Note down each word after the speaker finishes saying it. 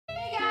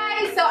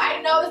guys, so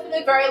I know it's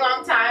been a very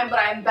long time, but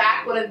I'm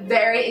back with a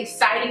very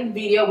exciting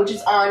video, which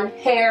is on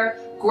hair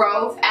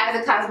growth.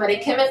 As a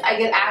cosmetic chemist, I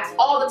get asked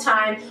all the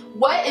time,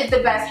 what is the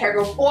best hair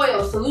growth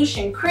oil,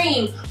 solution,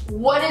 cream?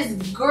 What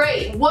is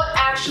great? What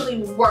actually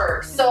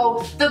works?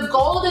 So the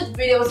goal of this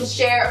video is to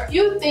share a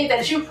few things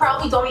that you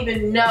probably don't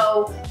even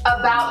know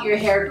about your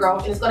hair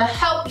growth, and it's going to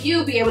help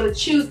you be able to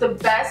choose the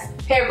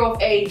best hair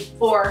growth aid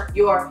for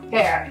your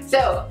hair.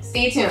 So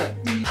stay tuned.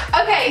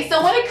 Okay,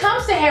 so when it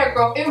comes to hair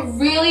growth, it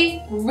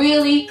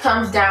really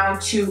comes down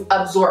to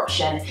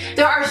absorption.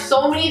 There are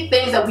so many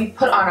things that we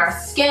put on our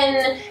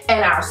skin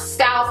and our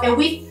scalp, and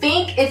we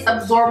think it's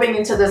absorbing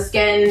into the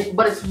skin,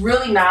 but it's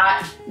really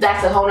not.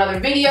 That's a whole nother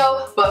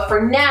video. But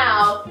for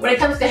now, when it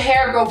comes to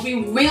hair growth,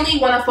 we really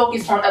want to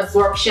focus on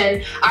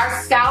absorption.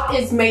 Our scalp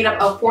is made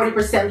up of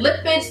 40%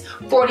 lipids,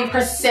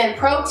 40%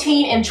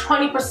 protein, and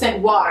 20%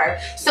 water.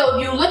 So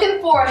if you're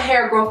looking for a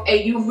hair growth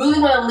aid, you really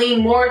want to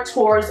lean more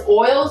towards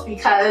oils,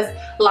 because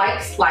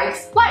likes,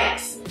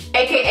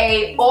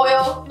 aka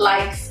oil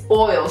likes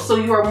oil. So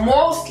you are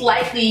most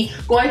likely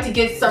going to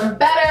get some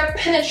better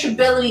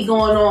penetrability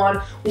going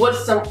on with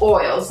some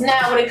oils.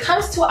 Now, when it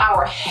comes to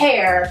our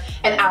hair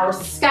and our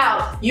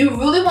scalp, you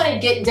really want to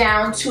get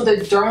down to the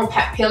dermal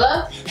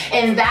papilla,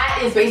 and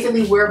that is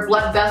basically where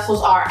blood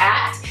vessels are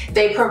at.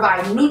 They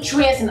provide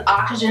nutrients and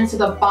oxygen to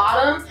the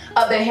bottom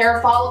of the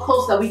hair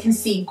follicles so that we can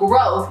see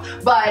growth.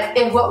 But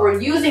if what we're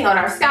using on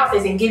our scalp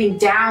isn't getting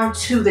down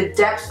to the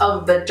depths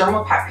of the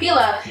dermal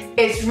papilla,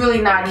 it's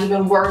really not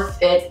even worth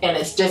it, and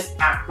it's just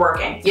not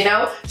working, you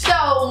know?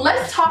 So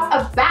let's talk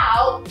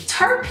about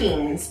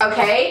terpenes,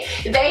 okay?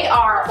 They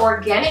are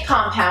organic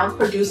compounds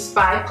produced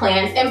by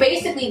plants, and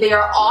basically they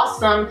are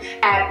awesome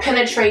at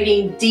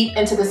penetrating deep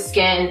into the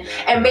skin.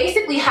 And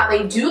basically how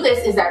they do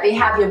this is that they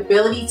have the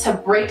ability to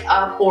break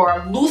up or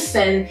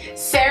loosen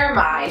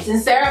ceramides, and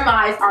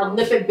ceramides are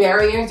lipid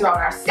barriers around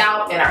our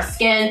scalp and our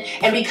skin,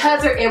 and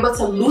because they're able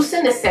to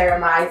loosen the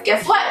ceramides,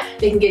 guess what?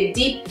 They can get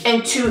deep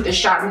into the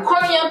stratum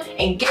corneum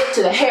and get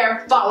to the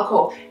hair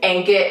follicle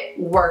and get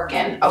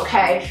working,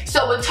 okay?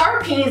 So with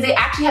terpenes, they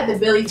actually have the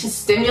ability to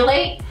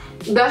stimulate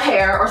the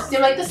hair or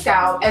stimulate the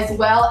scalp, as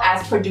well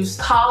as produce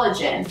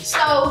collagen.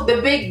 So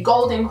the big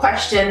golden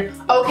question,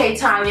 okay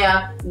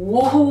Tanya,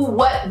 who,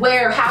 what,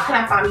 where, how can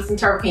I find me some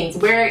terpenes?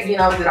 Where, you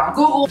know, is it on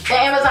Google, the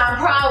Amazon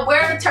Prime,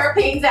 where are the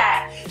terpenes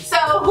at?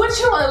 So what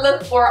you want to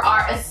look for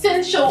are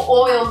essential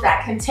oils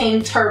that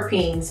contain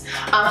terpenes.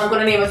 I'm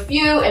going to name a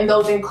few, and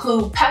those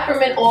include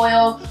peppermint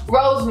oil,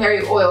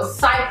 rosemary oil,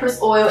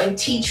 cypress oil, and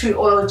tea tree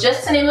oil,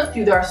 just to name a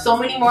few. There are so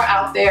many more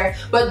out there,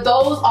 but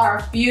those are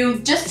a few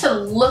just to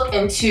look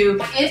into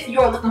if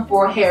you're looking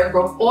for a hair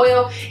growth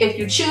oil. If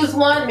you choose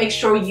one, make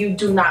sure you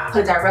do not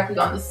put it directly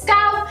on the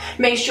scalp.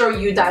 Make sure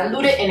you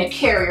dilute it in a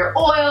carrier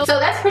oil. So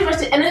that's pretty much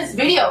the end of this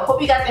video.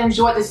 Hope you guys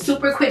enjoyed this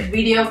super quick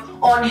video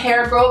on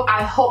hair growth.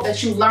 I hope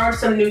that you learned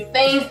some new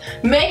things.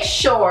 Make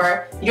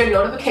sure your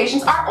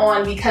notifications are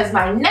on, because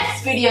my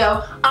next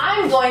video,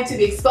 I'm going to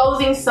be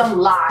exposing some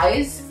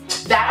lies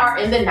that are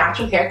in the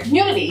natural hair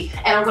community,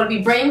 and I'm going to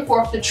be bringing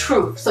forth the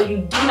truth. So you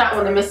do not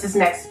want to miss this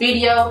next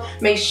video.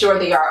 Make sure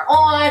they are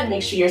on.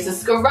 Make sure you're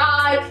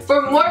subscribed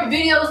for more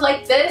videos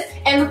like this,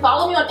 and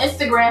follow me on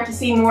Instagram to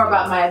see more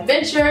about my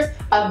adventures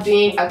of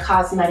being a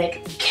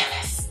cosmetic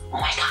chemist. Oh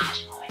my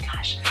gosh, oh my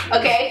gosh.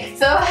 Okay,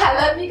 so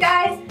I love you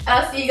guys, and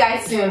I'll see you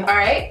guys soon. All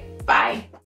right, bye.